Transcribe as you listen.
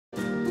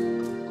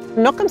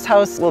Nokum's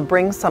house will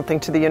bring something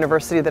to the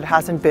university that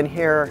hasn't been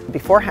here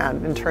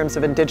beforehand in terms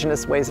of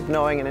Indigenous ways of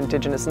knowing and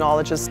Indigenous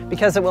knowledges,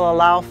 because it will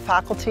allow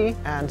faculty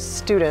and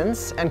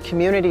students and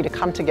community to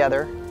come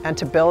together and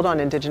to build on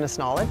Indigenous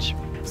knowledge.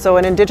 So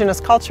in Indigenous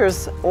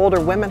cultures,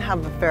 older women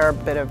have a fair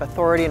bit of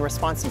authority and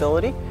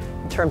responsibility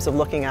in terms of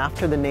looking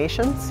after the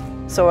nations.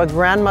 So a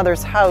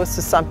grandmother's house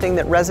is something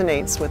that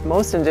resonates with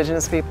most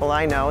Indigenous people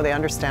I know. They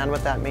understand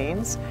what that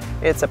means.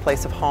 It's a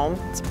place of home,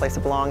 it's a place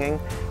of belonging,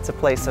 it's a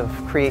place of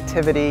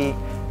creativity,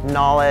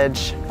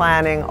 knowledge,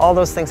 planning, all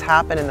those things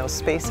happen in those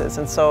spaces.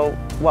 And so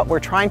what we're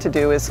trying to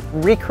do is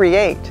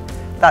recreate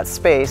that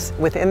space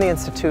within the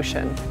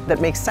institution that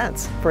makes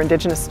sense for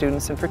Indigenous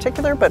students in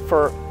particular, but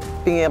for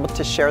being able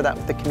to share that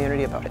with the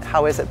community about it.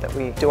 How is it that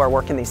we do our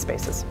work in these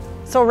spaces?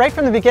 So right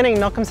from the beginning,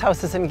 Nokum's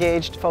House has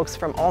engaged folks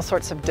from all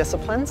sorts of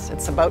disciplines.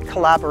 It's about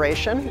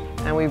collaboration,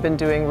 and we've been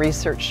doing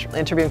research,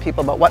 interviewing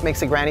people about what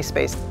makes a granny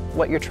space.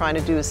 What you're trying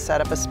to do is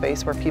set up a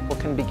space where people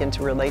can begin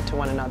to relate to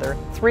one another.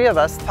 Three of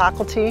us,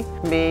 faculty,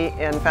 me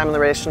in Family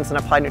Relations and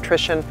Applied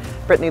Nutrition,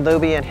 Brittany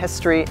Luby in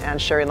History,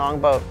 and Sherry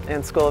Longboat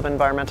in School of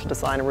Environmental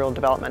Design and Rural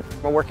Development.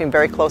 We're working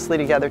very closely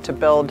together to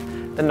build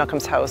the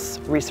Nokum's House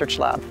Research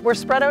Lab. We're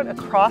spread out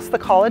across the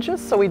colleges,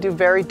 so we do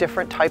very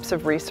different types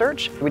of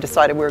research. We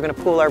decided we were going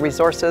to pool our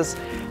resources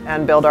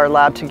and build our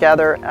lab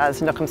together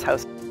as Nokum's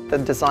House. The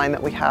design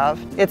that we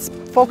have. It's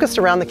focused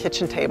around the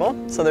kitchen table.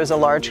 So there's a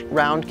large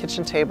round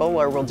kitchen table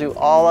where we'll do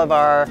all of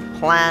our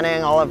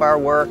planning, all of our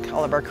work,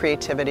 all of our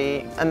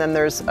creativity. And then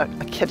there's a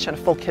kitchen, a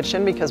full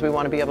kitchen, because we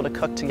want to be able to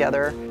cook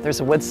together.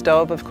 There's a wood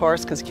stove, of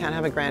course, because you can't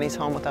have a granny's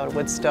home without a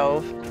wood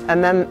stove.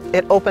 And then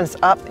it opens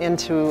up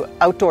into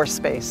outdoor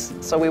space.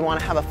 So we want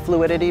to have a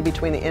fluidity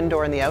between the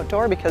indoor and the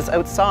outdoor, because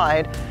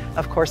outside,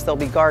 of course, there'll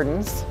be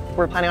gardens.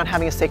 We're planning on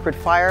having a sacred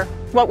fire.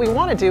 What we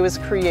want to do is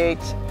create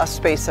a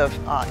space of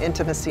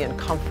intimacy and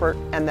comfort,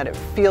 and that it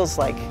feels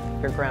like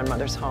your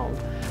grandmother's home.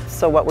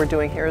 So what we're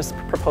doing here is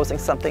proposing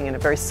something in a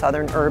very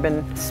southern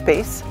urban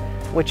space,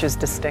 which is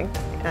distinct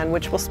and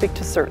which will speak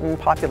to certain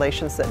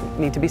populations that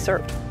need to be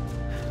served.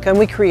 Can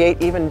we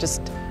create, even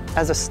just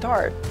as a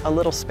start, a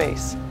little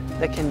space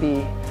that can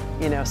be,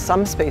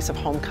 some space of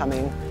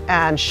homecoming,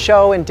 and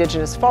show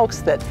Indigenous folks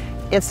that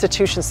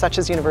institutions such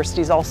as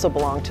universities also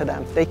belong to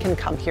them. They can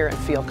come here and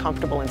feel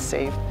comfortable and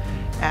safe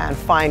and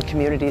find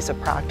communities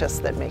of practice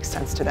that make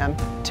sense to them.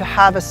 To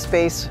have a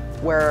space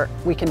where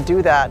we can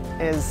do that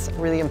is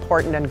really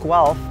important, and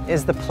Guelph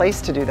is the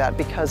place to do that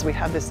because we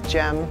have this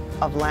gem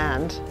of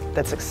land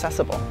that's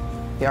accessible,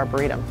 the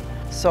Arboretum.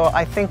 So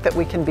I think that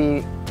we can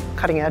be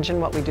cutting edge in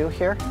what we do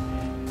here,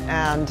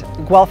 and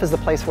Guelph is the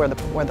place where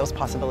those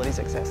possibilities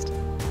exist.